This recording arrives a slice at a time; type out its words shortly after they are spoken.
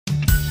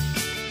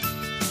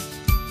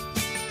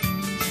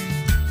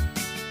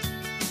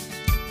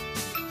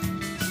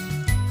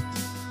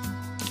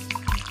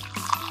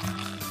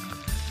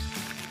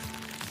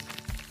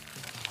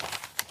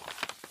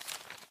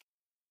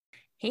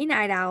Hey,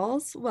 night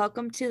owls.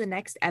 Welcome to the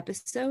next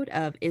episode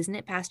of Isn't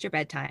It Past Your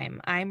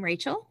Bedtime? I'm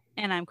Rachel.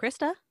 And I'm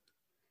Krista.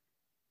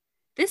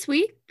 This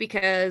week,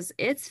 because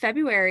it's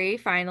February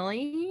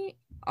finally,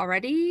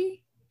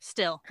 already,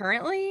 Still.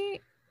 currently,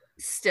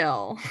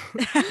 still.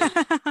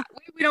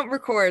 We don't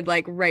record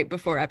like right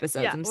before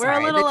episodes. Yeah, I'm we're a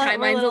sorry. The little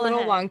timeline's a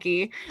little ahead.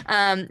 wonky.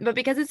 But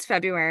because it's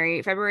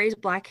February is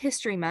Black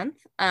History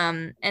Month.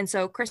 And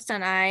so Krista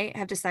and I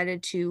have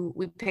decided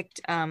we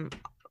picked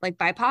like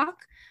BIPOC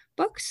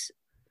books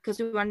because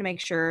we wanted to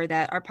make sure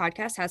that our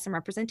podcast has some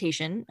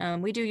representation.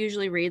 We do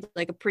usually read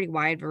like a pretty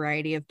wide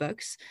variety of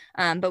books,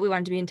 but we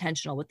wanted to be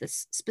intentional with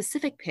this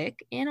specific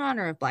pick in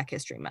honor of Black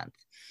History Month.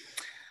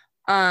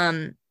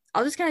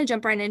 I'll just kind of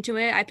jump right into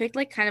it. I picked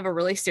like kind of a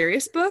really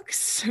serious book,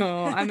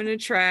 so I'm going to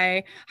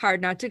try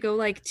hard not to go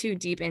like too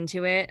deep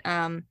into it.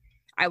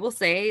 I will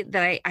say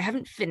that I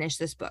haven't finished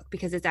this book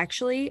because it's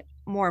actually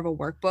more of a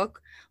workbook,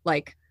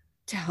 like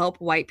to help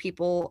white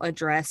people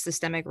address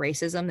systemic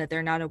racism that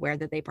they're not aware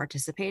that they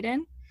participate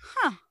in.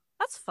 Huh.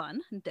 That's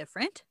fun and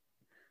different.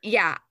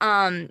 Yeah.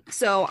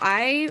 So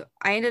I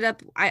ended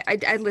up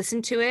I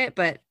listened to it,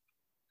 but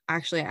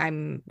actually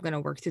I'm going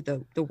to work through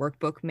the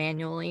workbook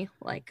manually.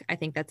 Like I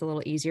think that's a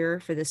little easier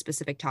for this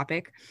specific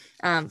topic.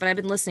 But I've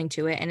been listening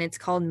to it, and it's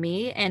called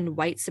Me and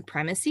White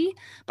Supremacy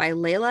by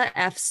Layla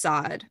F.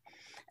 Saad.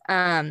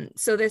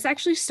 So this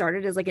actually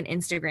started as like an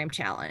Instagram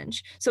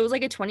challenge. So it was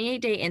like a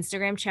 28-day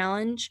Instagram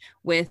challenge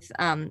with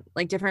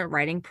like different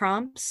writing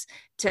prompts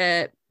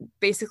to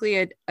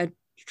basically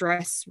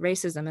address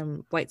racism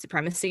and white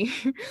supremacy.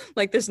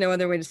 Like there's no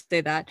other way to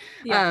say that.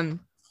 Yeah.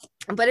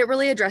 But it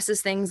really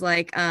addresses things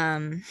like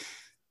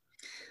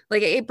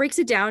it breaks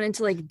it down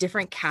into like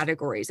different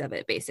categories of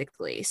it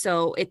basically.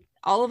 So it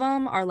all of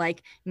them are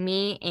like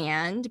me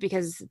and,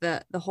 because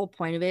the whole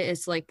point of it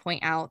is to like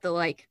point out that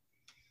like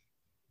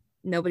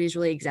nobody's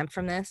really exempt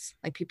from this.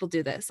 Like people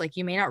do this. Like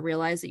you may not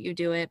realize that you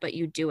do it, but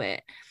you do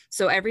it.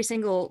 So every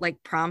single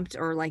like prompt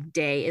or like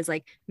day is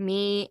like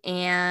me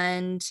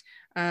and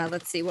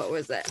let's see, what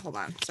was it? Hold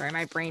on. Sorry,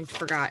 my brain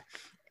forgot.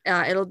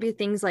 It'll be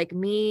things like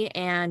me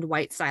and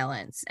white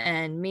silence,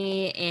 and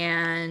me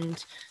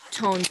and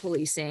tone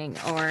policing,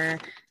 or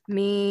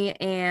me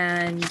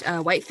and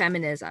white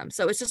feminism.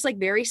 So it's just like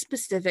very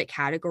specific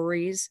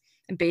categories.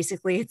 And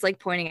basically it's like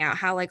pointing out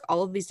how like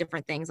all of these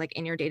different things like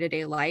in your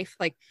day-to-day life,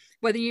 like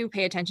whether you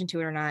pay attention to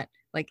it or not,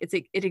 like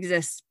it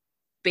exists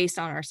based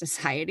on our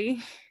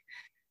society.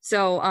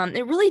 So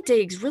it really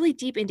digs really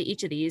deep into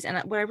each of these. And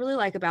what I really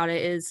like about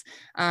it is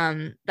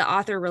the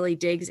author really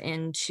digs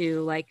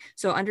into like,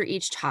 so under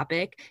each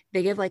topic,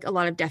 they give like a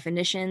lot of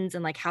definitions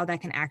and like how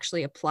that can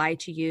actually apply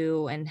to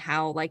you, and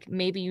how like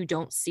maybe you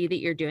don't see that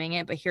you're doing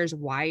it, but here's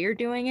why you're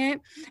doing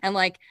it. And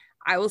like,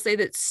 I will say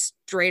that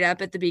straight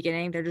up at the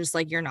beginning, they're just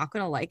like, you're not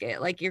going to like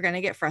it. Like you're going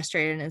to get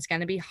frustrated and it's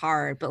going to be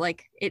hard, but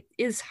like it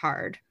is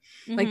hard.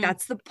 Like Mm-hmm.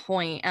 that's the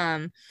point.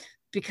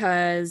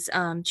 Because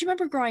do you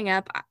remember growing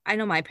up? I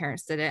know my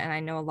parents did it, and I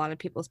know a lot of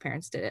people's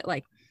parents did it.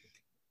 Like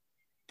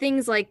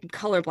things like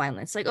color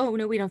blindness, like, oh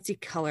no, we don't see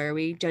color.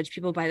 We judge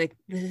people by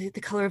the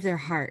color of their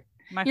heart.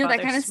 My You know, that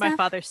father kind of my stuff.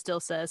 father still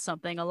says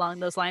something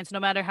along those lines, no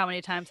matter how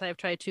many times I've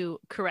tried to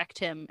correct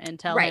him and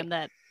tell Right. him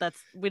that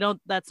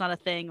that's not a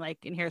thing, like,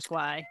 and here's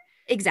why.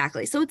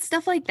 Exactly. So it's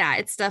stuff like that.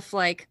 It's stuff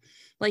like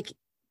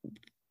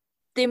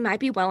they might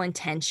be well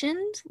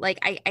intentioned. Like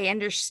I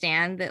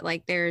understand that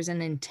like there's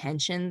an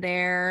intention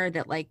there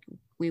that like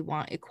we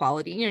want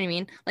equality, you know what I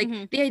mean? Like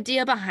Mm-hmm. the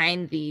idea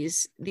behind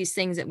these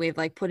things that we've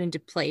like put into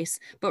place,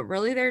 but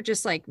really they're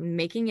just like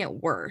making it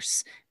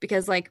worse,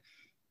 because like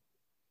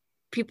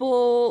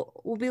people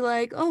will be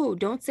like, oh,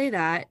 don't say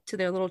that to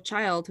their little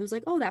child who's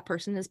like, oh, that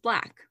person is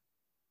black.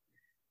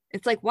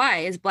 It's like, why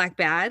is black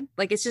bad?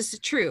 Like it's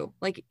just true.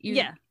 Like you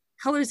Yeah.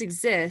 colors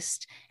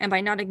exist, and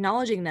by not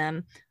acknowledging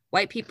them,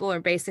 white people are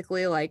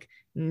basically like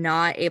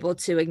not able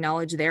to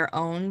acknowledge their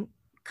own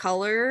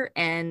color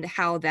and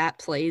how that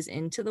plays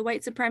into the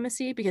white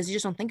supremacy, because you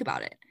just don't think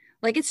about it.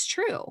 Like it's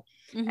true.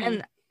 Mm-hmm.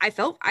 And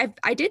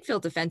I did feel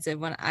defensive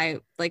when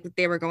I like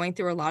they were going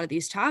through a lot of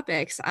these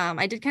topics.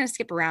 I did kind of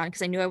skip around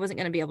because I knew I wasn't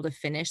going to be able to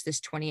finish this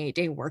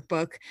 28-day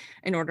workbook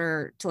in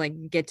order to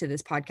like get to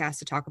this podcast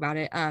to talk about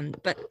it.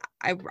 But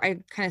I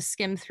kind of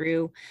skimmed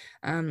through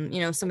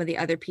you know, some of the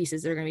other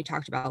pieces that are going to be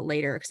talked about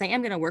later, because I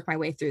am going to work my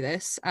way through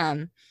this.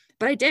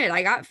 But I did.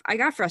 I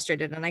got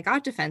frustrated and I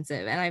got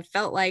defensive, and I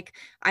felt like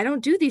I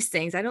don't do these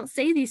things. I don't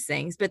say these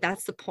things, but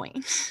that's the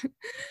point.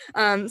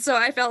 So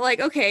I felt like,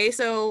 okay,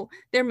 so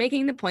they're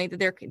making the point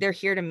that they're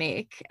here to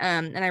make,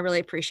 and I really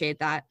appreciate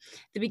that.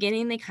 At the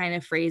beginning, they kind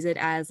of phrase it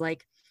as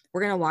like,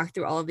 we're going to walk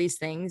through all of these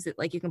things that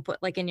like you can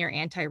put like in your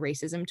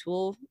anti-racism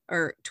tool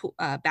or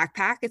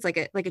backpack. It's like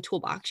a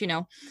toolbox, you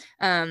know.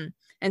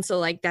 And so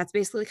like that's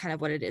basically kind of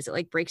what it is. It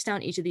like breaks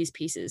down each of these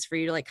pieces for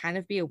you to like kind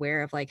of be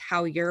aware of like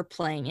how you're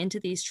playing into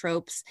these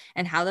tropes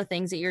and how the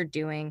things that you're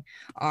doing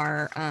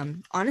are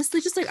honestly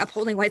just like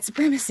upholding white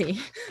supremacy.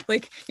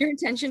 Like your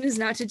intention is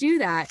not to do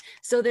that.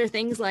 So there are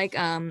things like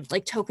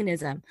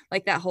tokenism,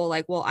 like that whole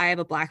like, well, I have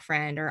a Black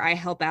friend or I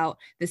help out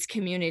this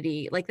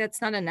community. Like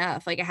that's not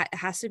enough. Like it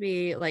has to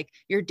be like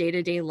your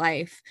day-to-day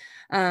life.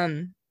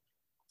 I'm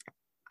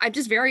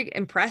just very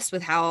impressed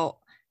with how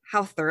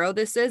thorough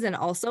this is. And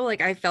also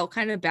like I felt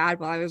kind of bad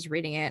while I was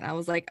reading it. I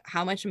was like,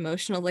 how much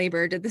emotional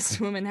labor did this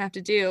woman have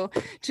to do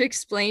to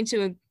explain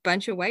to a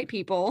bunch of white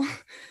people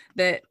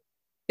that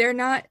they're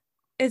not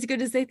as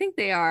good as they think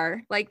they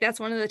are? Like that's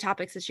one of the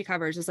topics that she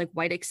covers is like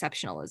white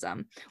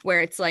exceptionalism,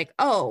 where it's like,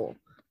 oh,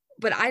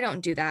 but I don't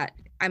do that.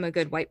 I'm a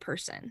good white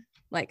person.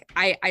 Like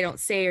I don't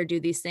say or do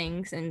these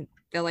things. And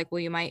they're like, well,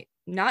 you might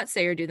not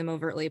say or do them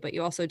overtly, but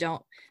you also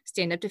don't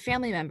stand up to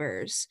family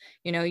members.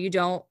 You know, you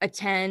don't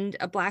attend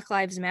a Black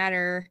Lives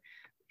Matter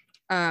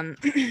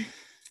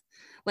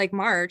like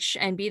march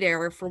and be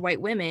there for white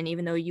women,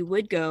 even though you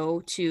would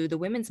go to the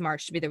women's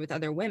march to be there with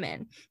other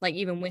women. Like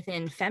even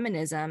within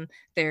feminism,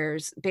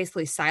 there's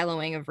basically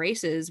siloing of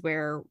races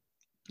where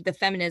the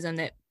feminism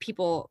that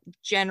people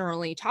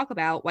generally talk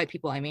about, white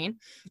people, I mean,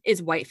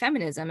 is white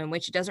feminism, in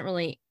which it doesn't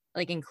really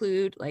like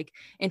include like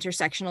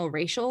intersectional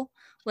racial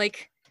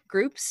like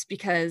groups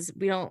because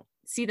we don't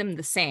see them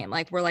the same.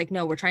 Like we're like,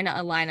 no, we're trying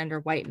to align under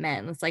white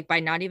men. It's like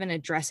by not even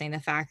addressing the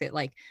fact that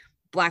like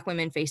Black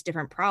women face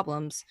different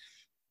problems,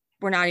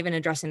 we're not even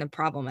addressing the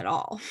problem at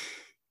all.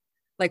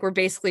 Like we're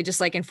basically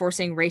just like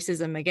enforcing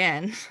racism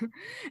again.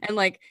 And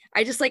like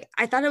I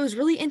thought it was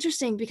really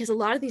interesting because a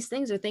lot of these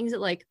things are things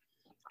that like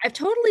I've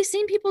totally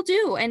seen people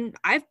do, and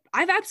I've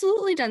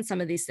absolutely done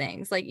some of these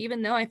things. Like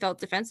even though I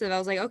felt defensive, I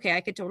was like, okay, I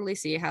could totally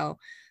see how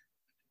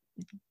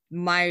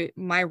my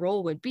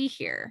role would be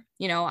here.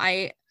 You know,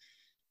 I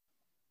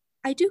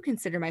do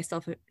consider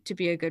myself to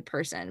be a good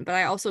person, but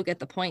I also get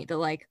the point that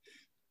like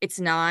it's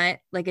not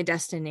like a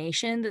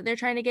destination that they're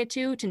trying to get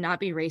to not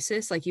be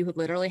racist. Like you would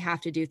literally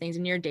have to do things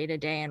in your day to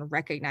day and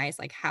recognize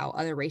like how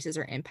other races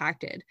are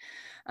impacted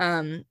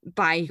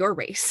by your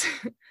race.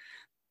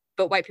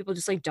 But white people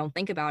just like don't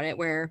think about it,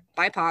 where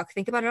BIPOC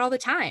think about it all the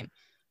time.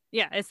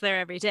 Yeah, it's there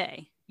every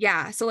day.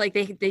 Yeah. So like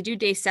they do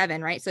day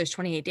 7, right? So there's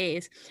 28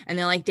 days and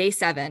they're like day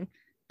 7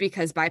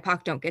 because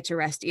BIPOC don't get to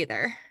rest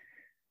either.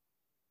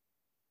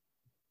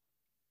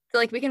 So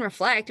like we can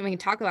reflect and we can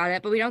talk about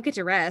it, but we don't get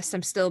to rest.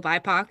 I'm still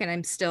BIPOC and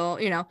I'm still,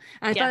 you know,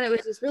 and I thought it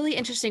was this really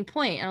interesting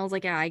point. And I was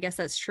like, yeah, I guess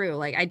that's true.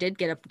 Like I did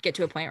get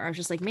to a point where I was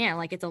just like, man,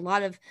 like it's a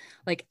lot of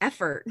like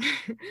effort,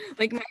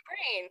 like my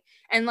brain.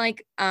 And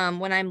like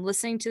when I'm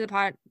listening to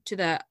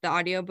the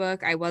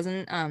audiobook, I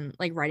wasn't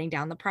like writing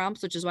down the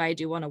prompts, which is why I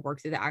do want to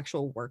work through the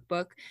actual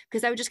workbook,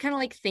 because I would just kind of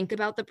like think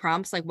about the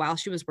prompts like while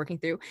she was working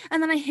through.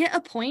 And then I hit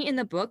a point in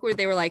the book where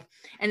they were like,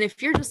 and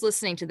if you're just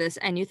listening to this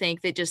and you think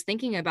that just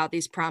thinking about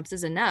these prompts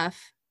is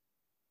enough,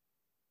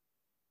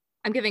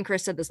 I'm giving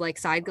Krista this like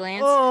side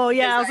glance. Oh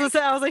yeah,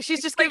 I was like,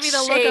 she's just giving me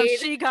the look of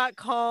she got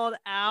called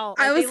out.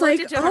 Like, I was like,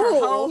 into her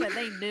home and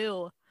they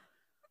knew.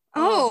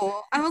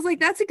 Oh, I was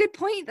like, that's a good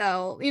point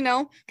though, you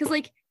know, because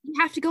like you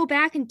have to go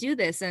back and do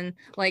this. And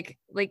like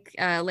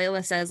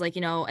Layla says, like,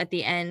 you know, at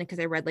the end, because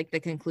I read like the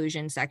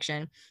conclusion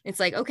section, it's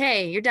like,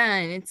 okay, you're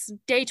done. It's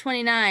day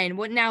 29.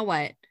 What now?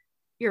 What?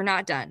 You're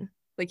not done.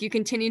 Like you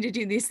continue to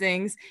do these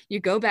things, you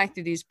go back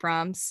through these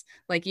prompts,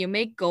 like you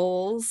make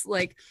goals,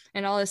 like,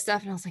 and all this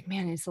stuff. And I was like,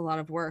 man, it's a lot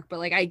of work, but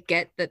like I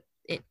get that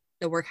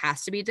the work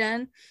has to be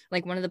done.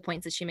 Like one of the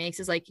points that she makes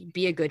is like,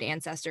 be a good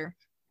ancestor.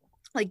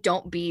 Like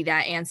don't be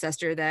that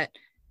ancestor that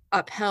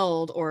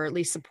upheld or at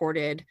least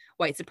supported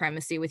white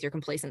supremacy with your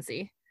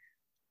complacency.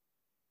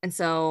 And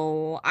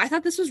so I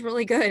thought this was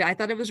really good. I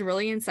thought it was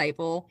really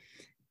insightful.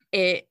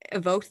 It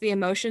evoked the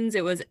emotions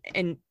it was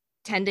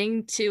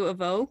intending to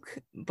evoke,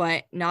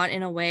 but not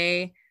in a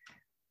way,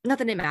 not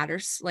that it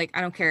matters. Like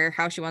I don't care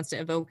how she wants to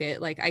evoke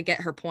it. Like I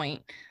get her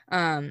point.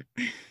 But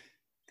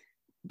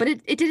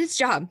it did its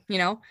job, you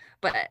know.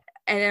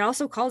 And it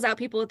also calls out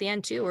people at the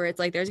end too, where it's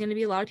like there's going to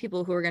be a lot of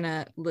people who are going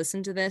to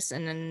listen to this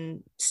and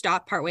then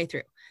stop partway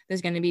through.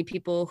 There's going to be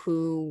people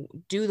who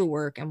do the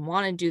work and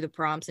want to do the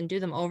prompts and do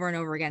them over and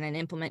over again and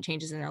implement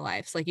changes in their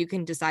lives. Like you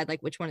can decide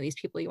like which one of these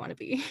people you want to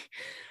be.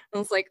 I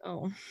was like,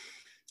 oh,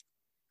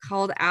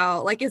 called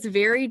out. Like it's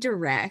very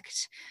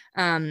direct,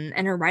 and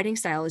her writing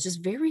style is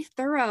just very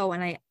thorough.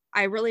 And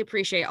I really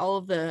appreciate all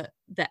of the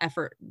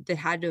effort that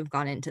had to have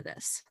gone into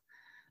this.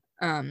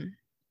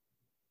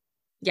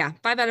 Yeah,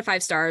 5 out of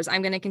 5 stars.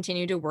 I'm going to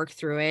continue to work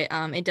through it.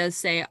 It does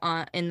say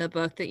in the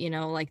book that, you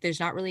know, like there's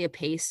not really a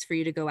pace for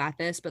you to go at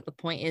this, but the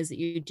point is that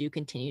you do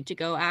continue to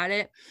go at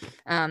it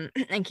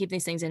and keep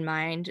these things in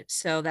mind.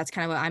 So that's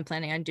kind of what I'm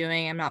planning on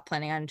doing. I'm not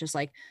planning on just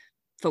like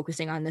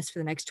focusing on this for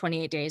the next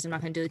 28 days. I'm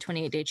not going to do the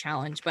 28-day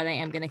challenge, but I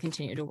am going to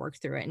continue to work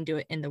through it and do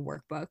it in the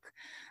workbook.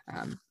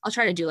 I'll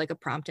try to do like a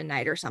prompt a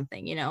night or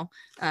something, you know,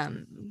 a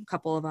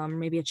couple of them,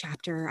 maybe a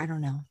chapter. I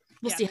don't know.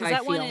 We'll see how I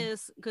feel. One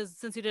is because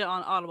since you did it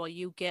on Audible,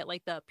 you get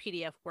like the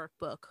PDF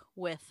workbook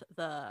with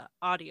the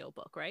audio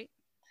book, right?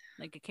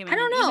 Like it came I in an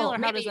don't email, know. or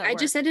how does Maybe that I work?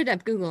 just ended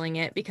up Googling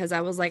it because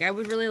I was like, I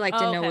would really like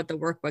to Oh, know okay. what the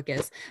workbook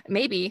is.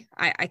 Maybe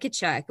I could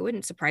check. It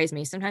wouldn't surprise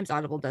me. Sometimes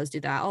Audible does do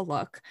that. I'll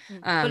look.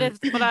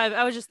 But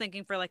I was just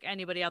thinking for like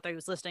anybody out there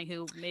who's listening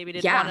who maybe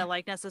didn't want Yeah, to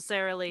like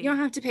necessarily you don't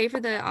have to pay for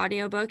the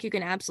audiobook. You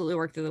can absolutely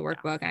work through the yeah,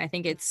 workbook. And I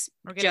think it's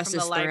or get it just from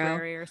the as thorough.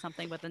 library or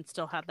something, but then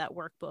still have that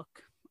workbook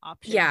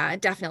option. Yeah,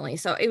 definitely.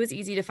 So it was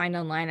easy to find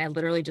online. I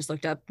literally just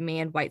looked up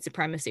man white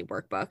supremacy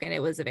workbook and it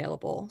was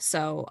available.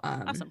 So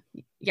Awesome.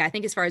 yeah, I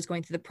think as far as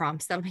going through the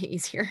prompts, that'll be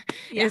easier. It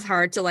Yeah. was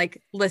hard to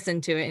like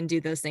listen to it and do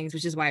those things,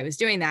 which is why I was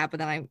doing that, but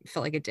then I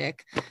felt like a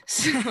dick.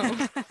 So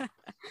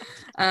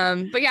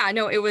but yeah,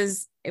 no, it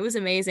was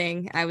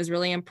amazing. I was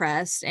really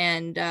impressed.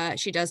 And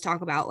she does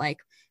talk about like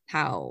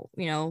how,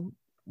 you know,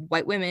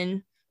 white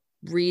women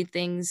read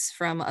things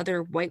from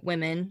other white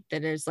women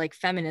that is like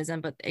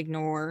feminism, but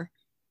ignore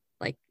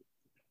like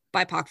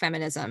BIPOC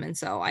feminism. And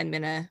so I'm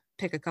gonna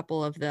pick a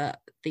couple of the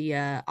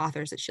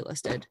authors that she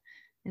listed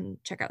and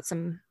check out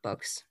some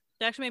books.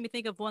 It actually made me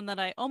think of one that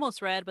I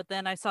almost read, but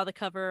then I saw the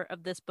cover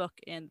of this book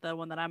and the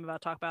one that I'm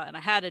about to talk about, and I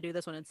had to do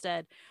this one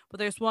instead. But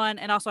there's one,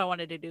 and also I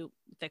wanted to do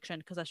fiction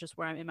because that's just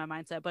where I'm in my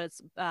mindset. But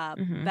it's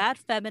Bad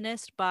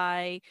Feminist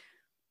by,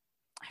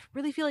 I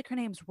really feel like her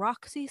name's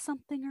Roxy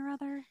something or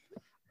other.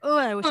 Oh,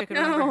 I wish I could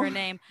remember her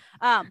name.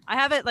 I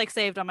have it like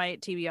saved on my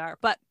TBR,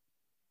 but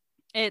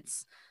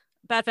it's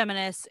Bad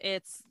Feminist.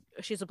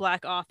 She's a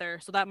Black author,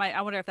 so that might,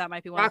 I wonder if that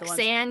might be one of the ones.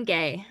 Roxane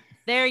Gay.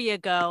 There you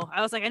go.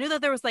 I was like, I knew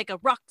that there was like a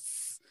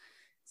Rox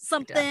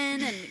something,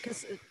 and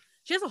because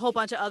she has a whole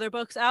bunch of other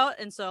books out,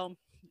 and so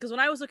because when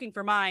I was looking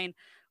for mine,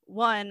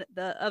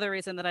 the other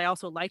reason that I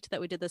also liked that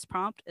we did this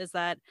prompt is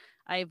that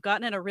I've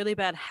gotten in a really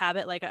bad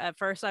habit. Like at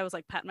first I was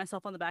like patting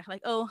myself on the back,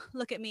 like, oh,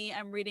 look at me,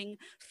 I'm reading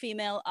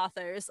female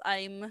authors,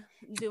 I'm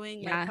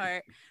doing my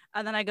part.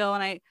 And then I go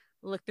and I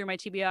look through my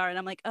TBR and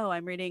I'm like, oh,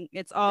 I'm reading,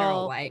 it's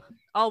all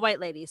white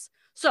ladies.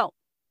 So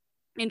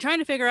in trying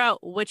to figure out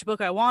which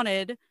book I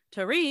wanted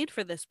to read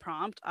for this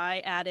prompt, I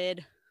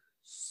added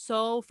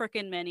so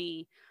freaking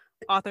many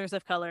authors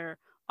of color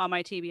on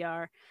my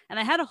TBR, and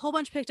I had a whole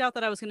bunch picked out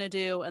that I was going to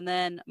do, and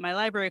then my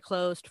library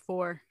closed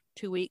for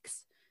 2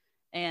 weeks,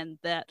 and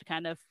that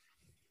kind of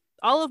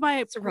all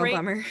my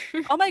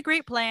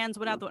great plans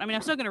went out the, I mean,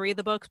 I'm still going to read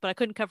the books, but I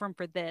couldn't cover them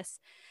for this.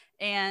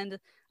 And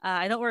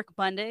I don't work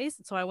Mondays,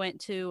 so I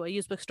went to a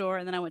used bookstore,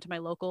 and then I went to my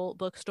local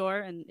bookstore,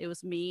 and it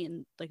was me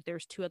and like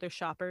there's 2 other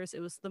shoppers. It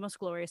was the most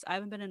glorious. I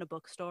haven't been in a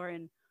bookstore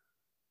in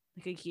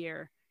like a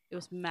year. It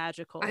was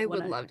magical. I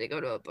would love to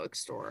go to a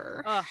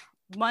bookstore.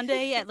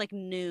 Monday at like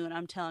noon,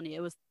 I'm telling you,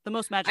 it was the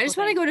most magical. I just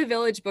want to go to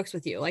Village Books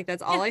with you. Like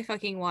that's all I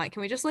fucking want.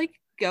 Can we just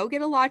like go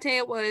get a latte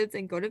at Woods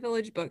and go to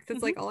Village Books?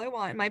 That's like all I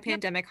want in my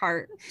pandemic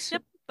heart.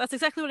 Yep, that's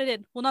exactly what I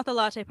did. Well, not the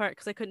latte part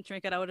because I couldn't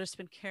drink it. I would have just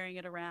been carrying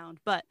it around,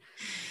 but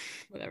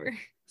whatever.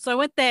 So I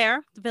went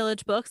there, the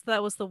Village Books.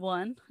 That was the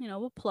one. You know,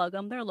 we'll plug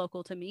them. They're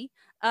local to me.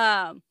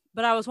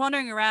 But I was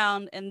wandering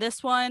around, and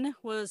this one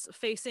was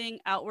facing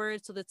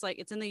outward, so that's like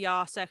it's in the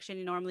yaw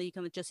section. Normally you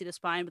can just see the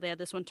spine, but they had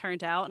this one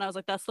turned out, and I was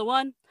like, that's the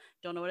one.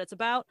 Don't know what it's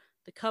about.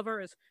 The cover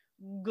is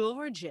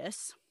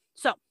gorgeous.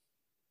 So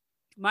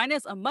mine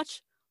is a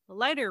much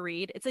lighter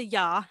read. It's a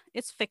yaw.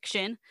 It's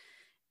fiction.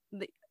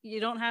 You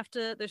don't have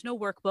to, there's no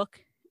workbook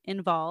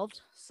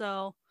involved.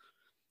 So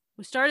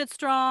we started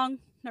strong.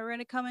 Now we're going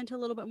to come into a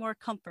little bit more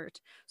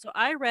comfort. So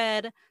I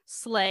read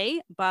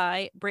Slay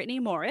by Brittany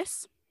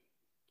Morris.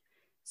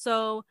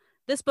 So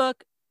this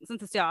book,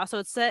 since it's yaw, so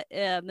it's set,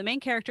 the main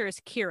character is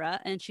Kira,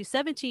 and she's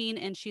 17,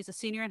 and she's a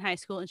senior in high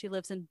school, and she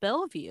lives in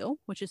Bellevue,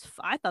 which is,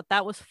 I thought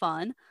that was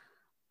fun.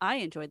 I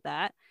enjoyed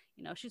that.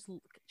 You know, she's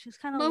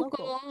kind of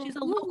local. She's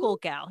a local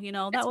gal, you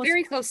know. That was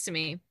very close to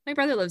me. My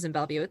brother lives in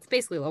Bellevue. It's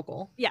basically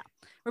local. Yeah,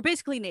 we're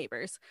basically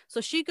neighbors.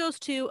 So she goes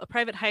to a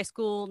private high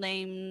school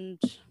named,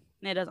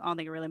 I don't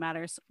think it really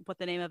matters what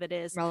the name of it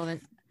is.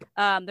 Relevant.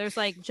 There's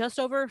like just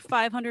over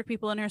 500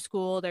 people in her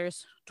school.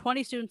 There's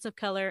 20 students of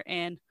color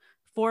and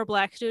 4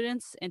 Black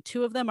students, and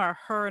 2 of them are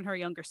her and her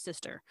younger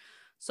sister.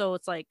 So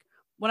it's like,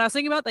 when I was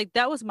thinking about, like,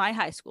 that was my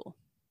high school,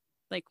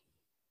 like,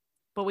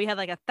 but we had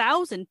like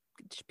 1,000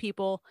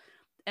 people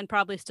and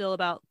probably still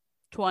about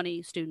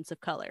 20 students of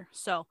color.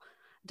 So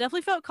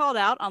definitely felt called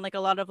out on like a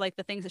lot of like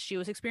the things that she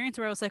was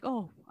experiencing, where I was like,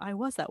 oh, I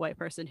was that white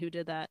person who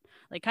did that.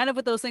 Like kind of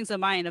with those things in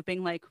mind of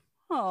being like,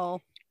 oh,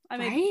 I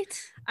mean,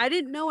 right? I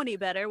didn't know any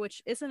better,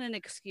 which isn't an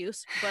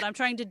excuse, but I'm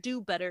trying to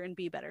do better and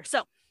be better.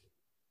 So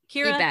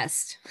Kira, be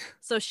best.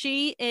 So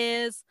she's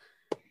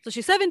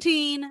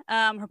 17.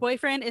 Her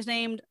boyfriend is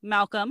named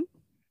Malcolm.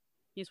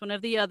 He's one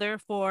of the other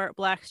 4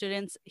 Black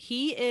students.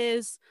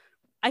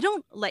 I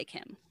don't like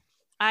him.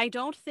 I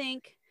don't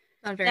think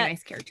not a very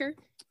nice character.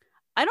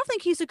 I don't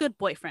think he's a good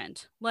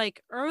boyfriend.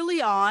 Like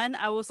early on,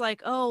 I was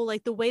like, oh,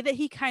 like the way that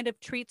he kind of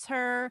treats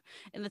her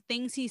and the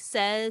things he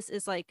says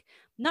is like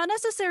not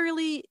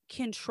necessarily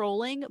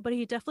controlling, but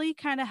he definitely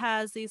kind of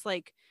has these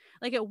like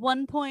at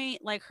one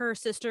point, like her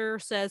sister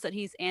says that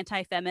he's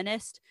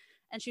anti-feminist,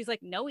 and she's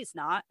like, no, he's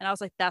not. And I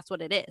was like, that's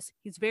what it is.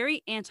 He's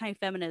very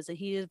anti-feminist. And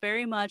he is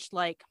very much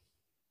like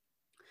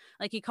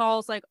he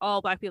calls like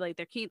all Black people like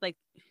they're key, like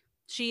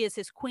she is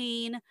his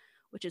queen,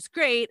 which is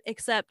great,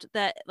 except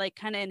that like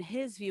kind of in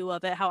his view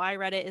of it, how I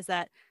read it is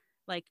that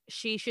like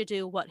she should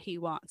do what he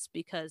wants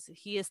because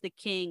he is the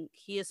king,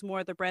 he is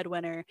more the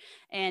breadwinner,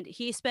 and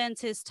he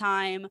spends his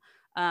time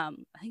I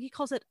think he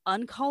calls it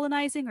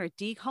uncolonizing or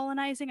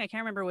decolonizing, I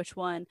can't remember which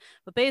one,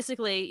 but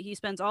basically he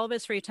spends all of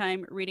his free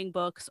time reading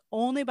books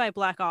only by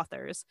Black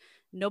authors,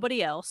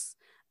 nobody else.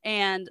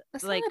 And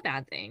That's like not a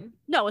bad thing.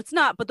 no, it's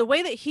not. But the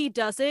way that he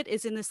does it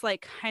is in this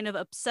like kind of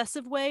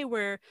obsessive way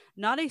where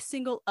not a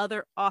single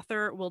other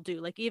author will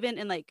do. Like even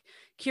in like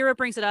Kira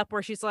brings it up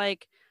where she's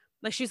like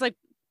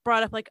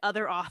brought up like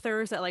other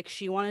authors that like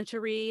she wanted to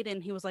read,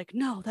 and he was like,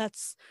 no,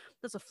 that's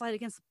a fight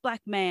against the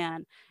black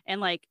man. And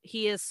like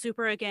he is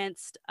super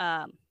against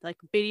like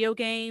video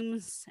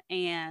games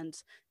and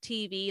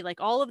TV, like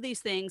all of these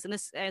things. And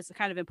this is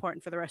kind of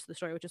important for the rest of the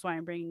story, which is why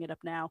I'm bringing it up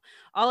now.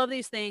 All of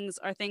these things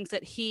are things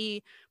that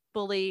he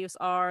believes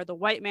are the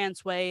white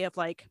man's way of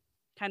like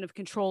kind of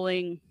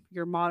controlling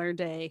your modern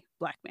day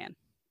black man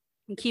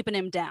and keeping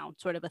him down,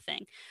 sort of a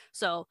thing.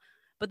 So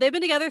but they've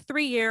been together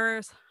 3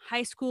 years,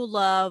 high school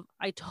love.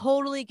 I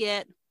totally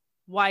get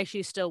why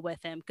she's still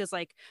with him because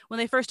like when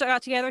they first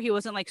got together, he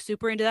wasn't like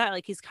super into that.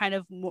 Like he's kind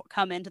of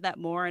come into that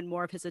more and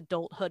more of his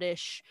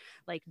adulthoodish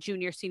like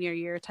junior senior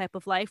year type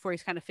of life where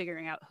he's kind of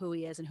figuring out who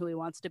he is and who he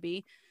wants to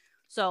be.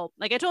 So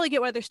like I totally get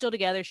why they're still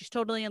together. She's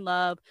totally in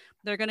love.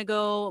 They're gonna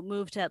go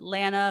move to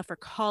Atlanta for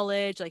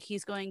college. Like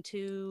he's going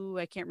to,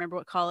 I can't remember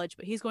what college,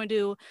 but he's going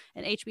to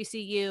an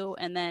HBCU,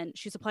 and then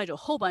she's applied to a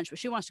whole bunch, but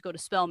she wants to go to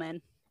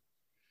Spelman,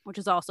 which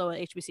is also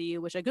a HBCU,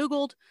 which I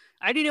Googled.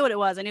 I didn't know what it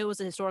was. I knew it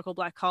was a historical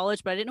black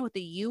college, but I didn't know what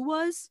the U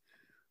was.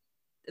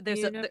 There's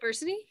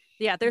university?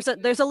 There's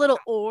a little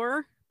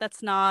or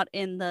that's not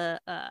in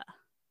the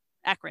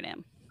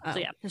acronym. Oh. So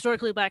yeah,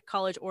 historically black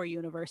college or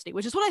university,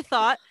 which is what I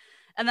thought.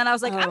 And then I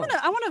was like, I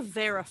want to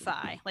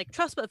verify, like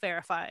trust but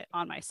verify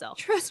on myself.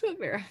 Trust but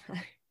verify.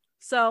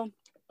 So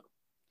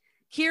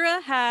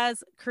Kira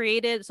has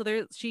created,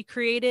 she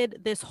created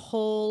this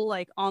whole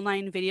like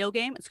online video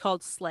game. It's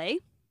called Slay.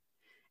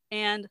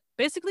 And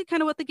basically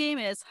kind of what the game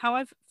is, how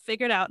I've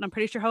figured out, and I'm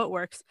pretty sure how it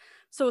works.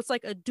 So it's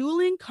like a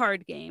dueling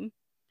card game.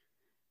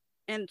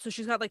 And so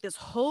she's got like this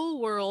whole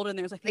world, and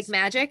there's like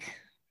Magic?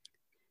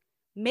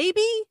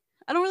 Maybe.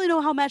 I don't really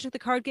know how Magic the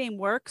card game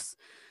works.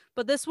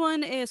 But this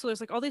one is, so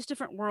there's like all these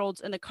different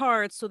worlds in the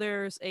cards. So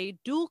there's a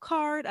duel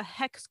card, a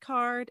hex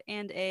card,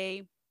 and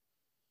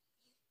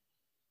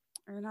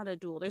or not a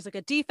duel. There's like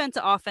a defense,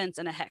 an offense,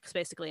 and a hex,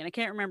 basically. And I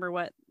can't remember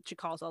what she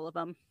calls all of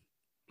them.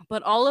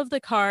 But all of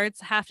the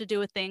cards have to do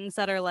with things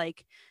that are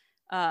like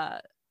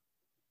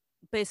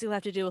basically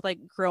have to do with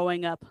like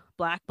growing up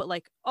black, but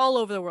like all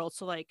over the world.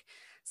 So like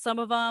some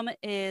of them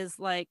is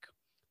like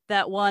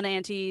that one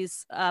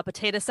auntie's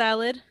potato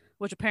salad,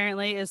 which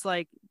apparently is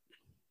like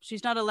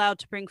she's not allowed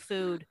to bring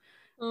food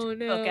to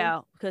cook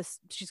out because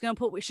she's gonna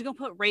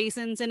put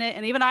raisins in it,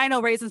 and even I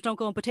know raisins don't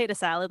go in potato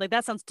salad. Like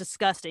that sounds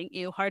disgusting.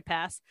 Ew, hard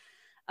pass.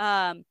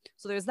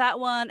 So there's that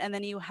one, and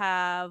then you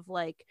have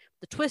like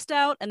the twist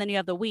out, and then you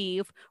have the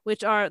weave,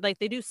 which are like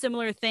they do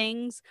similar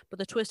things, but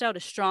the twist out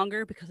is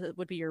stronger because it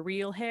would be your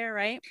real hair,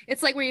 right?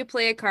 It's like where you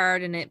play a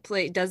card and it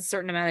does a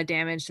certain amount of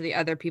damage to the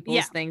other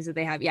people's things that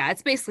they have. Yeah,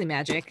 it's basically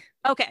Magic.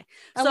 Okay,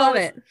 I love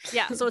it.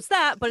 Yeah, so it's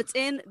that, but it's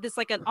in this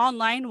like an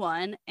online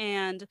one,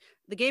 and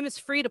the game is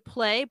free to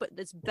play, but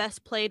it's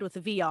best played with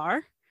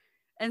VR.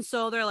 And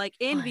so they're like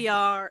in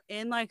VR,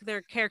 in like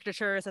their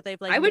caricatures that they've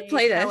like. I would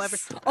play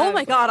this. Oh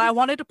my god, I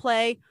wanted to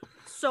play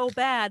so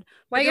bad.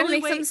 Why are you gonna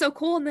make something so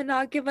cool and then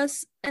not give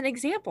us an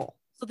example?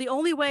 So the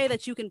only way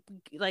that you can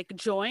like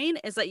join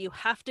is that you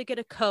have to get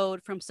a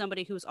code from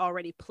somebody who's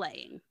already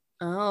playing.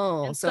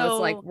 Oh, so it's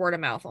like word of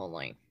mouth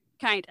only.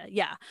 Kinda,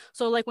 yeah.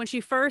 So like when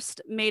she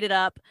first made it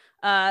up,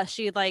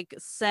 she like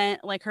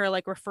sent like her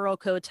like referral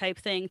code type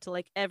thing to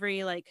like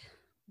every like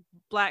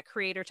black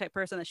creator type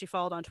person that she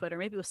followed on Twitter.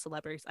 Maybe it was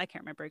celebrities, I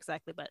can't remember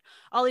exactly, but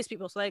all these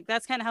people. So like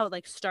that's kind of how it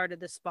like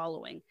started this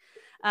following.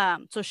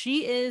 So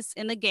she is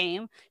in the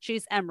game,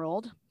 she's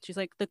Emerald, she's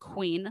like the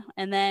queen,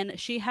 and then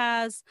she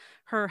has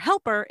her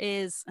helper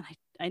is,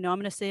 I know I'm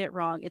gonna say it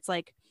wrong, it's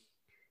like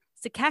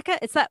Cicaka.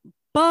 It's that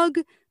bug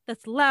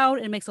that's loud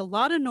and makes a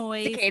lot of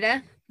noise.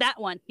 Cicada. That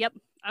one. Yep.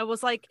 I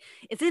was like,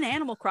 it's in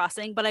Animal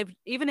Crossing, but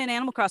even in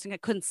Animal Crossing I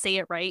couldn't say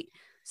it right.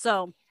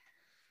 So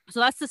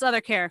that's this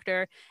other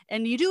character,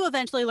 and you do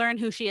eventually learn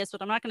who she is,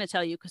 but I'm not going to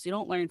tell you because you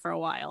don't learn for a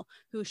while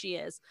who she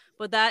is.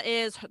 But that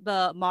is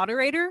the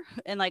moderator,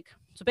 and like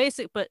so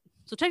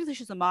technically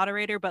she's the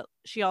moderator, but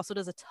she also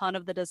does a ton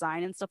of the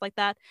design and stuff like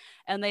that.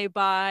 And they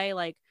buy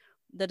like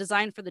the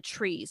design for the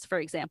trees, for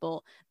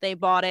example, they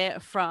bought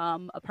it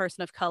from a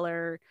person of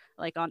color,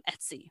 like on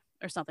Etsy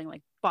or something,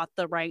 like bought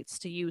the rights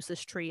to use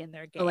this tree in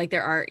their game. Oh, like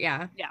their art,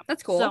 yeah,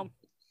 that's cool. So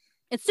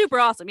it's super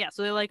awesome. Yeah.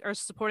 So they like are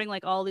supporting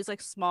like all these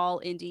like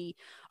small indie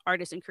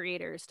artists and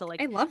creators to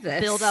like I love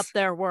this. Build up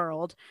their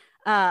world.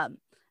 And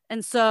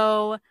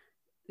so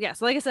yeah,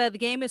 so like I said, the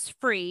game is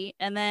free.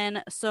 And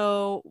then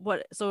so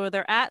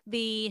they're at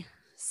the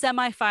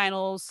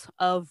semifinals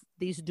of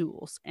these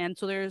duels. And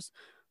so there's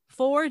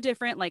 4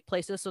 different like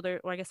places. So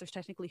I guess there's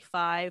technically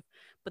 5,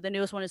 but the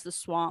newest one is the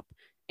swamp,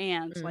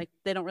 and like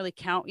they don't really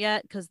count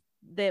yet because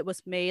it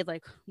was made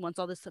like once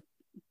all this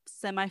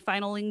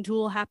semi-finaling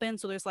duel happened.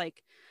 So there's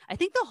like, I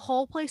think the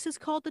whole place is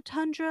called the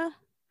Tundra.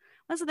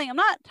 That's the thing. I'm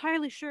not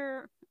entirely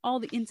sure all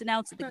the ins and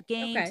outs of the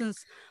game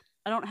since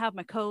I don't have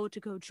my code to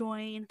go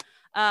join.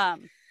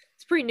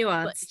 It's pretty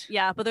nuanced.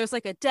 But there's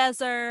like a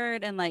desert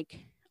and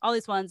like all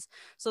these ones.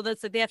 So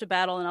that's like they have to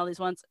battle and all these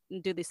ones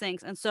and do these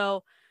things. And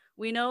so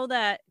we know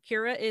that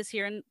Kira is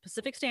here in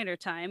Pacific Standard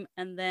Time,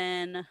 and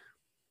then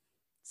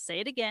say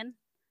it again.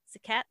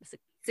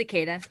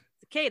 Cicada.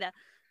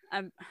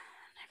 I'm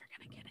never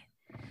gonna get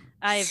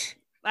it.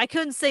 I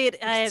couldn't say it.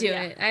 I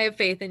have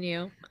faith in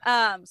you.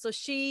 So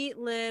she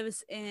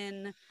lives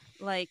in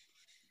like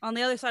on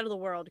the other side of the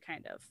world,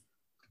 kind of.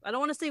 I don't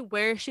want to say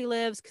where she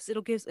lives because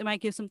it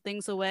might give some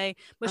things away,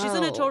 but she's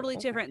in a totally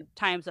different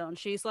time zone.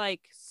 She's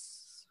like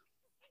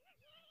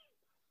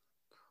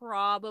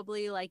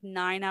probably like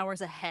 9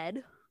 hours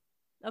ahead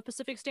of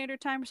Pacific Standard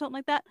Time or something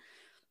like that.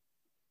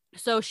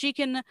 So she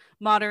can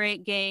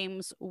moderate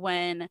games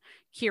when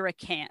Kira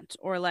can't,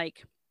 or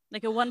like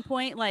at one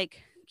point,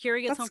 like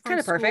Kira gets home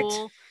from school. Perfect.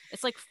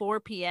 It's like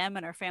 4 p.m.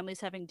 and her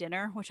family's having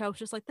dinner, which I was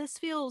just like, this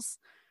feels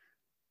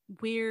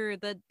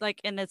weird. That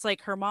like, and it's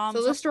like her mom.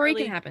 So the story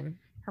can happen.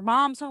 Her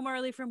mom's home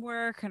early from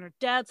work and her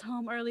dad's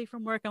home early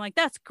from work. I'm like,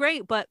 that's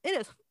great, but it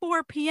is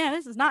 4 p.m.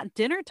 This is not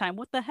dinner time.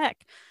 What the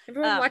heck?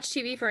 Everyone watch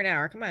TV for an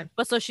hour. Come on.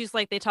 But so she's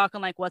like, they talk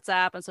on like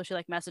WhatsApp, and so she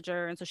like message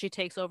her, and so she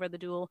takes over the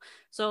duel.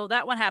 So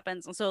that one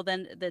happens, and so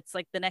then it's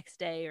like the next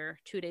day or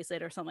 2 days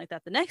later or something like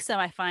that. The next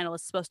semifinal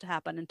is supposed to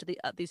happen into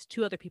these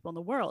 2 other people in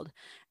the world,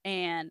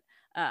 and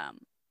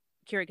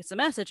Kira gets a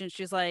message, and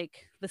she's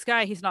like, this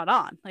guy, he's not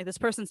on. Like, this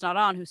person's not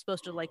on who's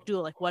supposed to like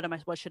duel. Like,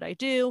 what should I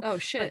do? Oh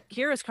shit. But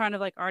Kira's kind of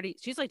like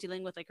she's like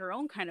dealing with like her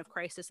own kind of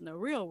crisis in the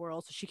real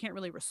world, so she can't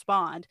really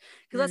respond,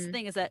 because that's the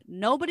thing, is that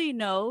nobody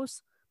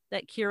knows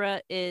that Kira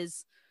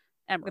is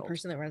Emerald. The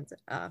person that runs it.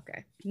 Oh,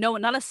 okay. No,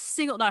 not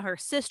her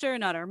sister,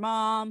 not her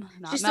mom,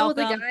 not she's Malcolm.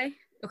 Still with the guy?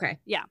 Okay.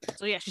 Yeah.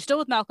 So yeah, she's still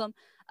with Malcolm.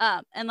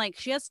 And like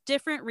she has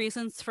different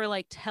reasons for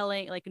like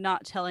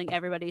not telling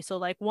everybody. So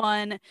like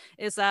one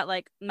is that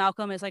like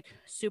Malcolm is like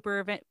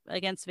super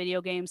against video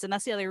games, and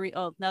that's the other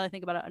now that I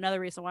think about it, another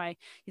reason why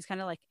he's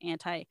kind of like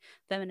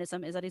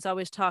anti-feminism is that he's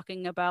always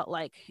talking about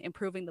like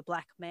improving the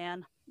black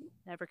man,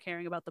 never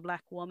caring about the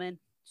black woman.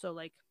 So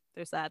like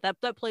there's that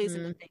plays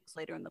into things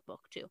later in the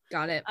book too.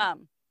 Got it.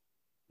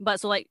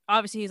 But so like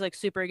obviously he's like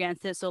super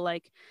against it, so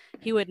like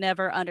he would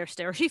never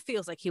understand, or she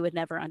feels like he would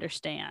never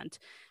understand.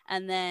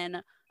 And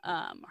then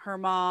her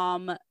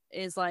mom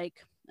is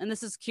like, and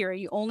this is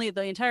Kira,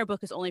 the entire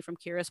book is only from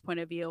Kira's point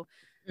of view.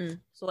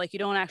 So like you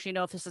don't actually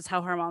know if this is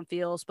how her mom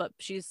feels, but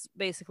she's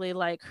basically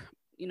like,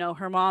 you know,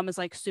 her mom is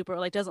like super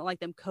like doesn't like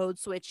them code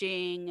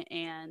switching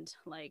and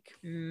like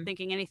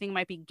thinking anything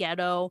might be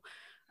ghetto,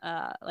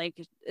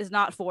 like is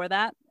not for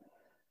that.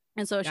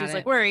 And so she's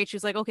like worried.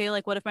 She's like, okay,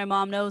 like what if my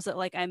mom knows that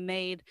like I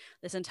made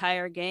this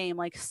entire game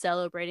like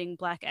celebrating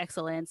black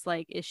excellence?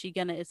 Like, is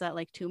that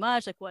like too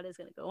much? Like, what is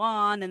gonna go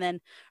on? And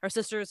then her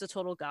sister is a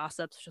total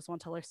gossip, so she just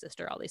won't tell her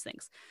sister all these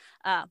things.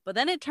 But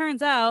then it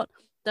turns out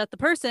that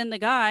the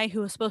guy who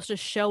was supposed to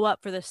show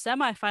up for the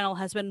semifinal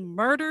has been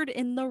murdered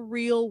in the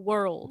real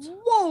world.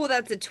 Whoa,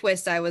 that's a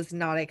twist I was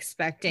not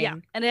expecting. Yeah,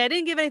 and I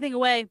didn't give anything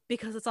away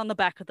because it's on the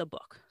back of the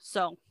book.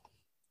 So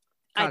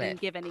I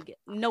didn't give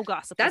no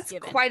gossip. That's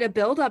quite a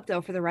build up though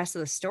for the rest of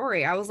the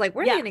story. I was like,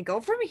 where are they going to go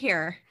from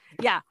here?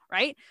 Yeah.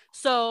 Right.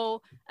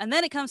 So, and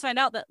then it comes to find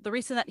out that the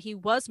reason that he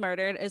was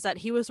murdered is that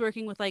he was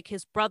working with like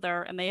his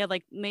brother, and they had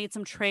like made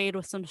some trade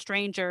with some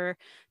stranger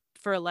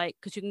for like,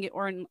 cause you can get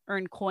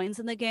earn coins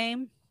in the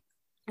game.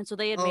 And so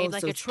they had made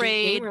like a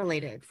trade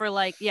related for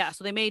like,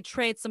 so they made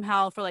trades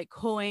somehow for like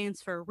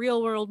coins for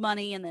real world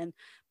money. And then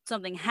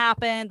something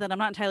happened that I'm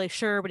not entirely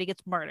sure, but he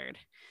gets murdered.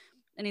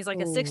 And he's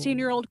like a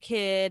 16-year-old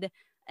kid.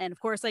 And of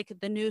course, like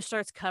the news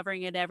starts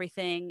covering it,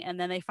 everything. And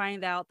then they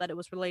find out that it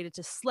was related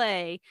to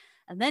Slay.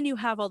 And then you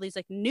have all these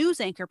like news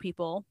anchor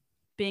people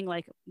being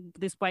like,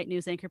 these white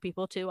news anchor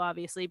people too,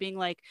 obviously being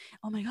like,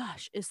 oh my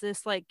gosh, is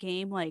this like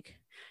game? Like,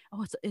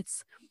 oh,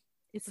 it's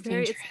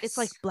very, it's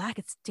like black.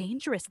 It's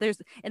dangerous. There's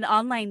an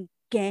online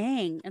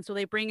gang. And so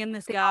they bring in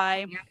this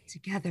guy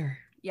together.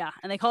 Yeah.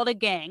 And they call it a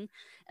gang.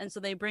 And so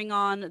they bring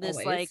on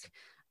this like,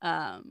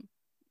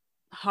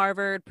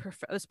 Harvard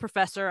this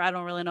professor. I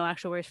don't really know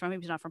actually where he's from.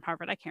 Maybe he's not from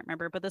Harvard. I can't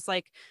remember. But this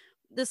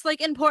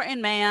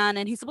important man,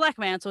 and he's a black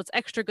man, so it's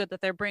extra good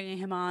that they're bringing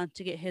him on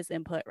to get his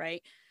input,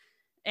 right?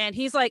 And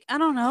he's like, I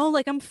don't know,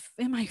 like I'm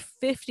in my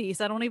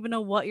 50s. I don't even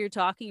know what you're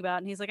talking about.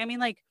 And he's like, I mean,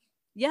 like,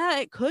 yeah,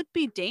 it could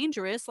be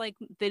dangerous. Like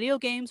video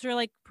games are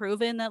like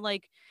proven that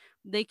like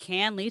they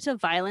can lead to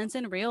violence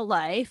in real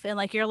life. And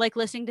like you're like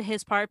listening to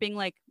his part being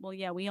like, well,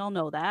 yeah, we all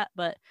know that,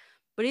 but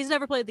he's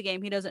never played the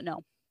game. He doesn't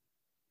know.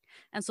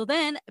 And so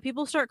then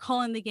people start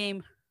calling the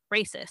game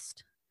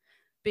racist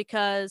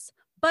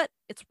but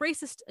it's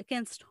racist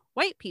against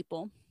white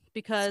people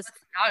because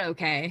it's not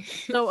okay.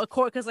 so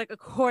because like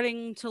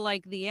according to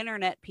like the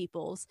internet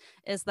peoples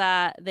is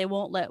that they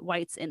won't let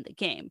whites in the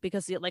game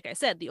because like I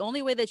said, the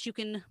only way that you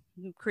can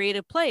create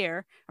a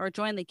player or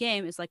join the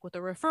game is like with a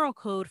referral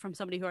code from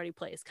somebody who already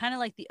plays, kind of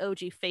like the OG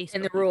Facebook.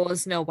 And the rule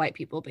is no white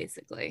people,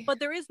 basically. But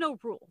there is no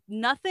rule,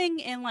 nothing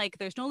in like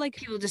there's no like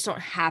people just don't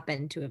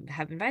happen to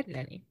have invited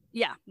any.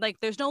 Yeah, like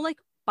there's no like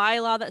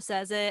bylaw that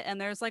says it, and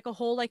there's like a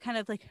whole like kind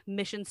of like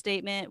mission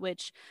statement,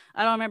 which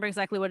I don't remember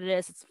exactly what it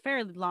is. It's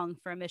fairly long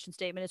for a mission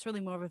statement. It's really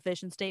more of a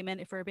vision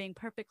statement if we're being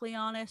perfectly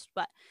honest,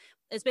 but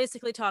it's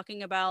basically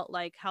talking about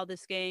like how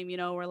this game, you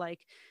know, we're like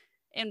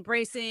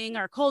embracing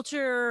our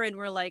culture and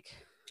we're like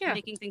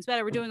making things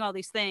better, we're doing all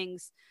these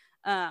things,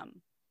 and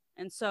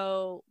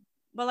so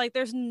but like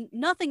there's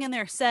nothing in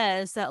there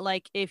says that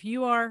like if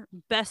you are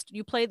best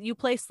you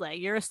play Slay,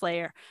 you're a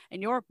Slayer,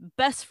 and your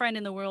best friend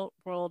in the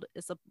world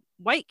is a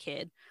white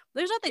kid,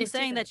 there's nothing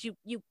saying that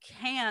you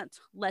can't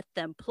let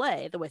them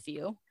play with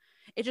you.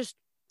 It just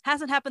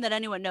hasn't happened that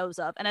anyone knows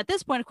of, and at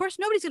this point of course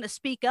nobody's going to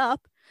speak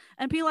up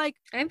and be like,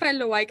 I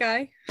invited a white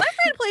guy, my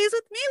friend plays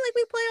with me, like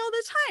we play all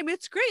the time,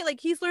 it's great, like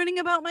he's learning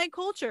about my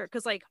culture,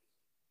 because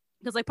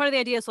part of the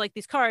idea is like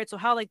these cards, so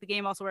how like the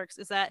game also works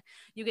is that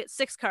you get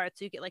 6 cards,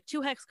 so you get like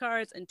 2 hex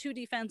cards and 2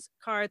 defense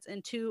cards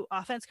and 2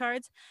 offense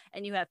cards,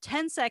 and you have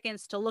 10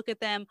 seconds to look at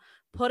them,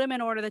 put them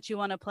in order that you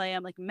want to play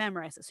them, like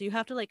memorize it, so you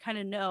have to like kind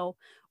of know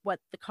what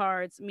the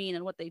cards mean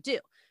and what they do.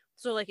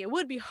 So like it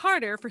would be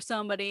harder for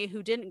somebody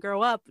who didn't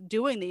grow up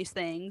doing these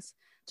things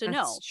to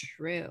know. That's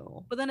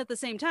true. But then at the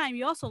same time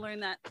you also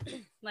learn that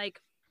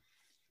like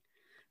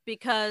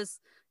because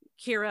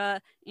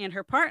Kira and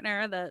her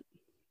partner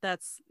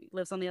that's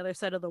lives on the other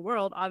side of the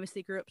world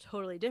obviously grew up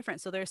totally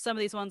different. So there's some of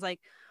these ones like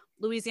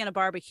Louisiana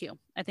barbecue,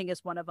 I think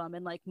is one of them,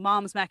 and like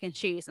mom's mac and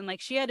cheese, and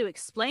like she had to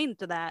explain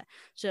that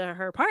to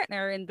her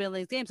partner in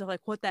building games of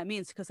like what that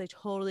means, because they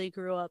totally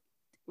grew up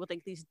with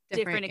like these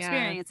different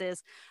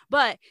experiences,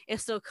 but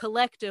it still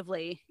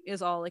collectively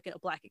is all like a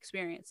Black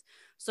experience.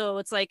 So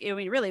it's like, I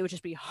mean really it would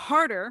just be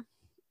harder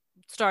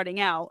starting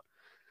out.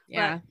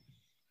 But,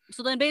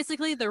 so then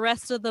basically the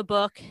rest of the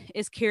book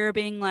is Kira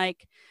being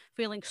like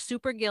feeling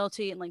super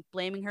guilty and like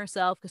blaming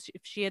herself because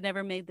if she had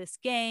never made this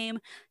game,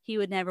 he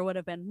would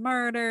have been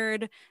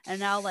murdered. And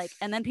now like,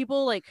 and then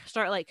people like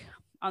start like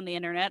on the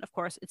internet, of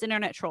course it's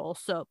internet trolls,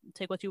 so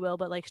take what you will,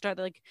 but like start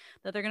like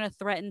that they're gonna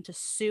threaten to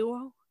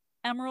sue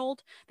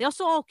Emerald. They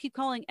also all keep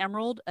calling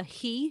Emerald a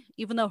he,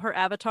 even though her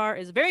avatar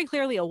is very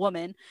clearly a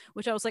woman,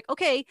 which I was like,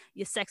 okay,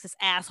 you sexist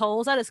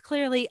assholes, that is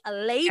clearly a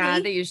lady. Yeah,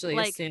 they usually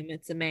like, assume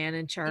it's a man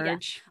in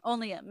charge. Yeah,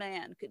 only a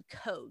man could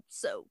code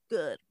so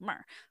good.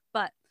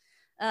 But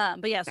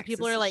yeah, so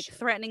people are like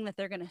threatening that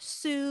they're gonna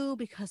sue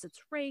because it's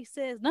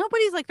racist.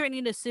 Nobody's like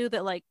threatening to sue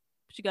that like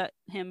she got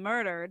him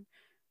murdered,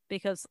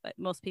 because like,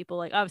 most people,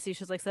 like obviously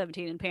she's like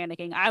 17 and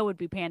panicking. I would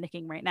be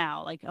panicking right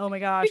now, like, oh my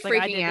gosh,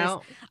 like I did this,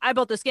 I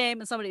built this game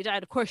and somebody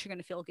died, of course you're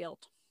gonna feel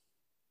guilt.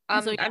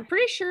 So, yeah. I'm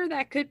pretty sure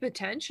that could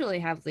potentially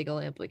have legal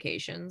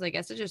implications. I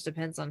guess it just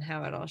depends on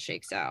how it all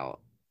shakes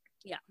out.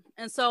 Yeah.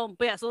 And so,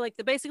 but yeah, so like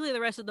basically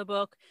the rest of the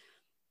book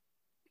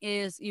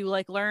is you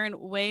like learn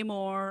way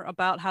more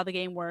about how the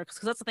game works,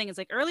 because that's the thing, is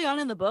like early on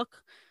in the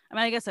book, I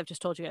mean I guess I've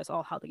just told you guys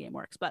all how the game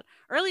works, but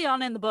early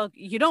on in the book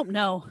you don't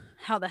know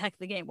how the heck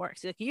the game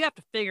works. Like you have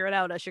to figure it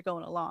out as you're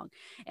going along,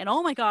 and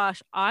oh my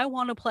gosh, I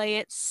want to play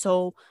it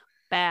so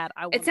bad.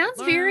 It sounds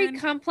very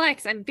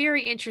complex. I'm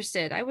very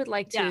interested. I would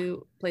like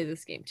to play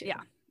this game too.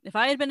 Yeah, if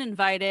I had been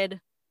invited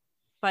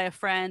by a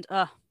friend,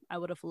 I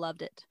would have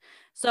loved it.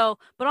 So,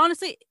 but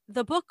honestly,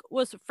 the book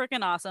was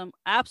freaking awesome.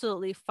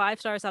 Absolutely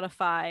 5 stars out of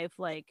 5.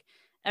 Like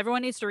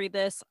everyone needs to read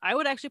this. I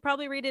would actually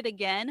probably read it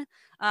again.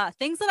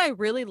 Things that I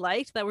really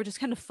liked that were just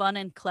kind of fun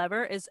and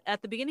clever is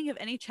at the beginning of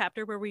any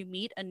chapter where we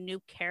meet a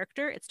new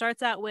character, it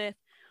starts out with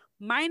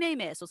my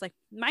name is. So it's like,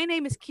 my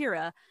name is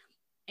Kira,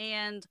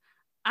 and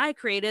I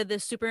created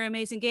this super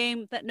amazing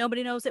game that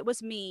nobody knows it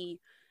was me.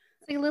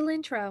 It's like a little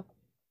intro.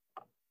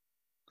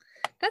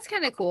 That's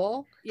kind of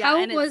cool. Yeah,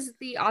 how was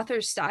the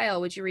author's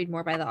style? Would you read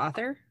more by the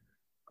author?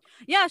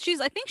 Yeah, I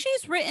think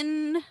she's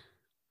written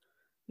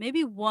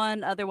maybe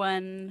one other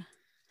one.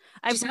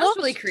 She sounds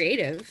really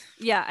creative.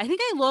 Yeah, I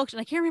think I looked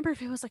and I can't remember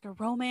if it was like a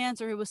romance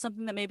or it was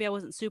something that maybe I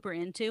wasn't super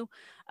into.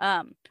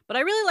 But I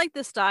really like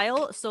this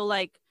style. So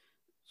like,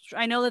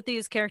 I know that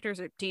these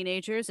characters are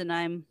teenagers and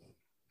I'm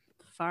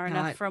far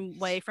enough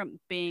away from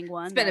being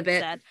one. It's been a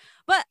bit. Sad.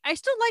 But I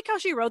still like how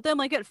she wrote them.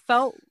 Like it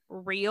felt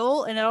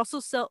real, and it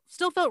also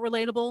still felt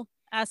relatable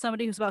as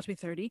somebody who's about to be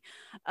 30.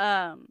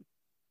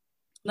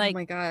 Like, oh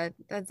my god,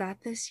 that's that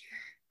this year.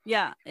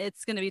 Yeah,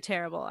 it's gonna be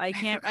terrible. I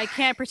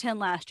can't pretend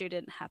last year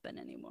didn't happen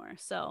anymore.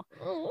 So,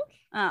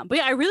 but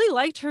yeah, I really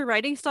liked her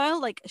writing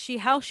style. Like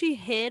how she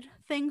hid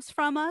things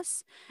from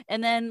us,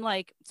 and then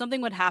like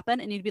something would happen,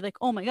 and you'd be like,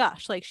 oh my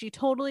gosh, like she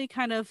totally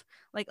kind of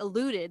like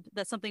alluded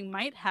that something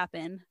might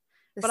happen.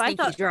 But I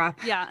thought,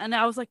 yeah, and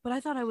I was like, but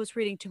I thought I was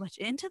reading too much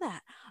into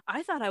that.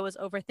 I thought I was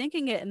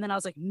overthinking it, and then I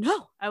was like,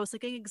 no, I was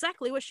thinking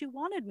exactly what she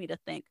wanted me to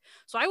think.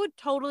 So I would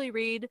totally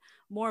read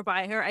more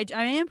by her. I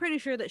am pretty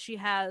sure that she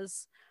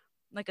has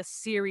like a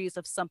series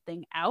of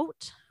something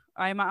out.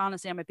 I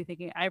might be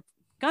thinking I've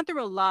gone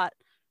through a lot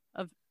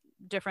of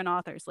different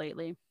authors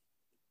lately,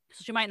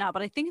 so she might not,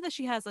 but I think that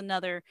she has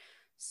another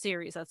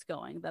series that's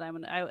going that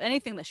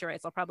anything that she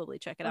writes, I'll probably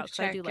check it out because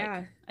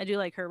I do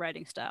like her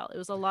writing style. It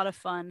was a lot of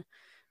fun,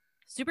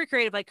 super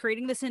creative, like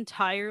creating this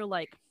entire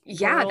like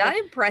yeah, world. that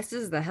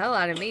impresses the hell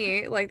out of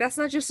me. Like that's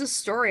not just a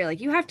story.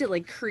 Like you have to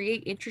like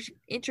create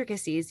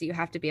intricacies that you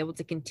have to be able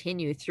to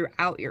continue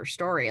throughout your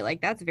story. Like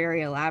that's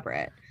very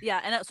elaborate. Yeah,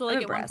 and so like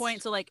I'm at one impressed.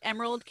 point, so like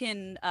Emerald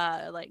can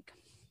like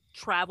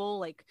travel,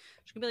 like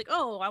she can be like,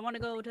 oh, I want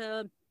to go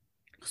to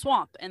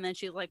swamp, and then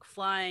she's like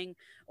flying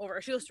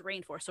over, she goes to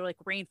rainforest, so like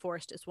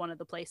rainforest is one of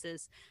the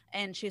places,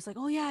 and she's like,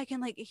 oh yeah, I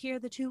can like hear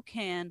the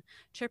toucan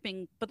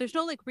chirping, but there's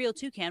no like real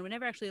toucan, we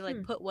never actually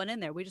like put one in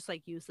there, we just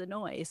like use the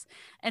noise.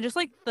 And just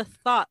like the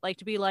thought, like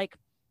to be like,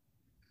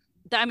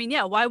 I mean,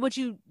 yeah, why would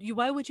you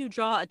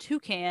draw a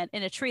toucan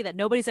in a tree that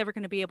nobody's ever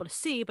going to be able to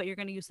see, but you're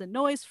going to use the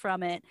noise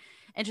from it?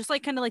 And just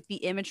like kind of like the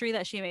imagery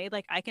that she made,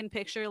 like I can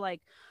picture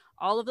like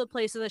all of the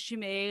places that she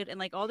made and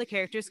like all the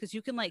characters, because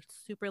you can like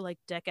super like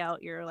deck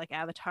out your like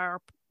avatar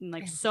in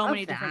like so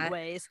many different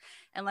ways,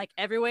 and like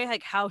every way,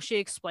 like how she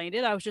explained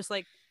it, I was just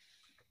like,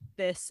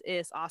 this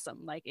is awesome.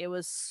 Like it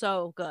was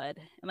so good,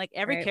 and like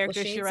every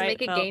character she needs to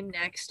make a game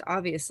next,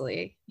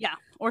 obviously. Yeah,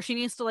 or she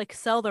needs to like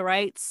sell the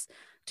rights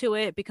to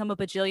it, become a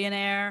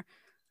bajillionaire,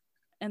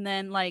 and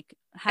then like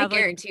have, I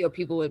guarantee you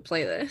people would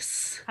play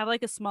this. Have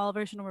like a small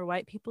version where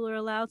white people are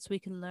allowed so we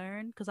can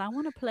learn, because I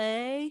want to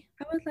play.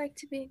 I would like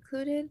to be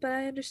included, but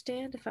I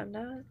understand if I'm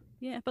not.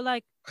 Yeah, but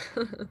like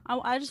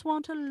I just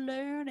want to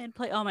learn and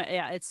play. Oh my,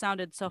 yeah, it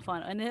sounded so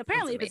fun. And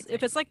apparently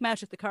if it's like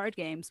Magic the Card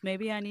games,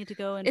 maybe I need to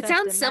go and it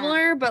sounds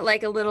similar but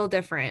like a little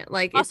different.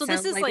 Like also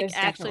this is like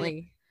actually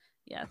definitely...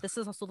 yeah, this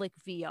is also like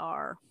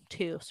VR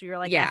too. So you're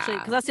like, actually,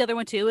 because that's the other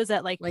one too, is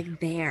that like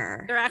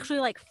they're actually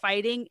like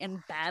fighting and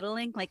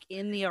battling like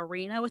in the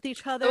arena with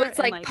each other. So it's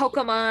like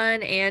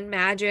Pokemon and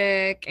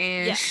Magic,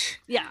 and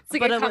yeah, it's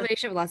like a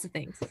combination of lots of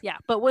things. Yeah,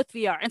 but with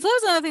VR. And so that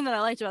was another thing that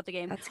I liked about the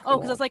game. That's cool. Oh,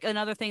 because that's like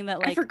another thing that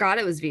like I forgot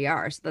it was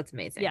VR, so that's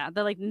amazing. Yeah,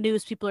 the like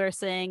news people are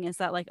saying is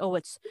that like, oh,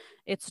 it's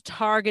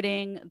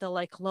targeting the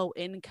like low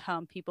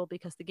income people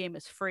because the game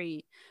is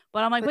free.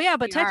 But I'm like, well, yeah,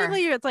 but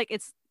technically it's like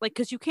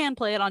because you can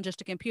play it on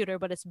just a computer,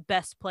 but it's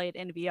best played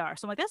in VR.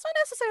 So I'm like, that's not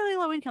necessarily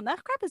low income.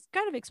 That crap is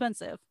kind of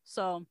expensive.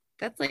 So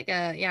that's like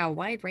a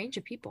wide range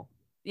of people.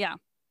 Yeah.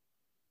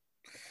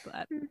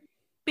 But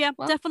yeah,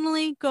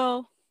 definitely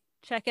go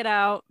check it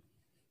out.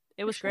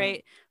 It was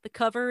great. The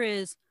cover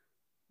is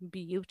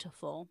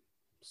beautiful.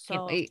 So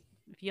can't wait.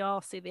 If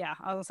y'all see,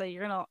 I was gonna say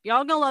y'all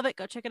gonna love it.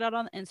 Go check it out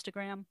on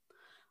Instagram,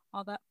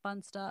 all that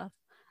fun stuff.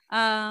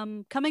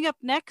 Coming up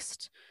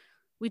next,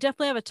 we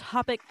definitely have a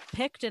topic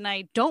picked, and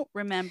I don't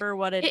remember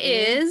what it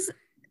is.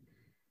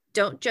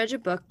 Don't judge a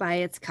book by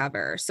its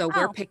cover. So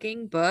we're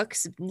picking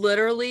books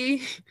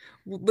literally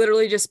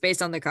just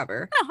based on the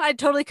cover. No, I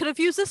totally could have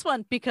used this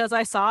one because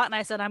I saw it and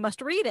I said I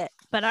must read it,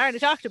 but I already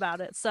talked about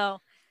it.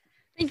 So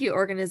thank you,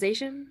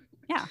 organization.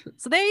 Yeah.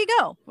 So there you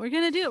go. We're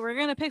going to do it. We're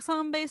going to pick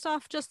something based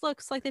off just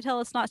looks like they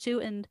tell us not to,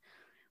 and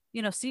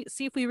see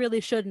if we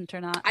really shouldn't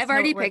or not. I've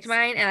already picked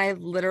mine, and I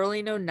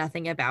literally know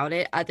nothing about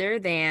it other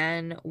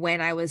than when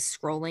I was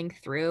scrolling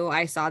through,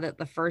 I saw that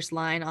the first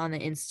line on the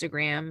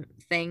Instagram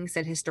thing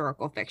said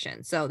historical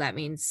fiction. So that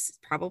means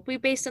probably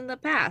based in the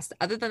past.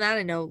 Other than that,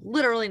 I know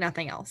literally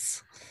nothing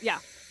else. Yeah.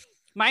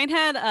 Mine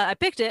had, I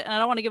picked it, and I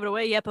don't want to give it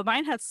away yet, but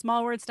mine had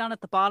small words down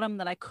at the bottom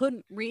that I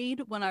couldn't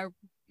read when I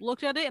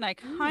looked at it, and I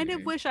kind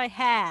of wish I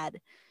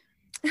had.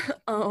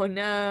 Oh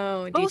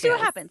no. But we'll see what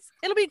happens.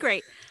 It'll be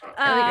great.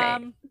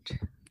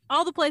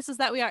 All the places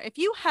that we are. If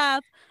you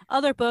have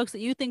other books that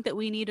you think that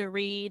we need to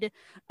read,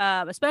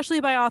 especially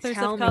by authors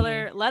of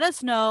color, let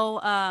us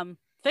know.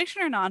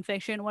 Fiction or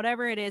nonfiction,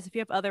 whatever it is. If you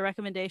have other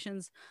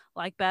recommendations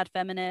like Bad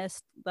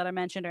Feminist that I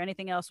mentioned or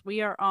anything else,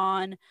 we are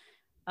on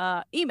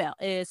email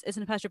is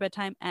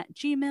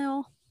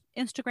isn't-it-past-your-bedtime@gmail.com,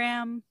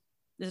 Instagram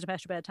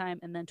isn't-it-past-your-bedtime,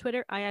 and then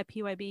Twitter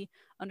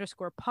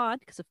IIPYB_pod,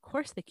 because of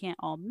course they can't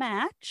all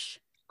match.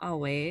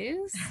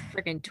 Always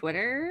freaking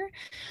Twitter.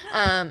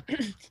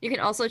 You can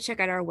also check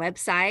out our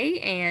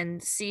website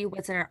and see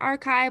what's in our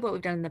archive, what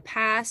we've done in the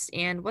past,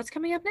 and what's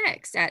coming up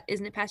next at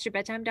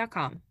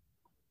isn'titpastyyourbedtime.com.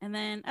 And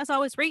then, as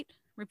always, rate,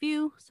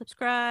 review,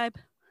 subscribe,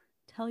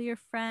 tell your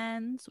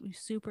friends. We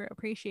super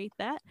appreciate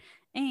that.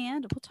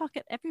 And we'll talk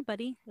at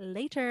everybody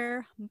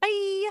later.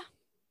 Bye.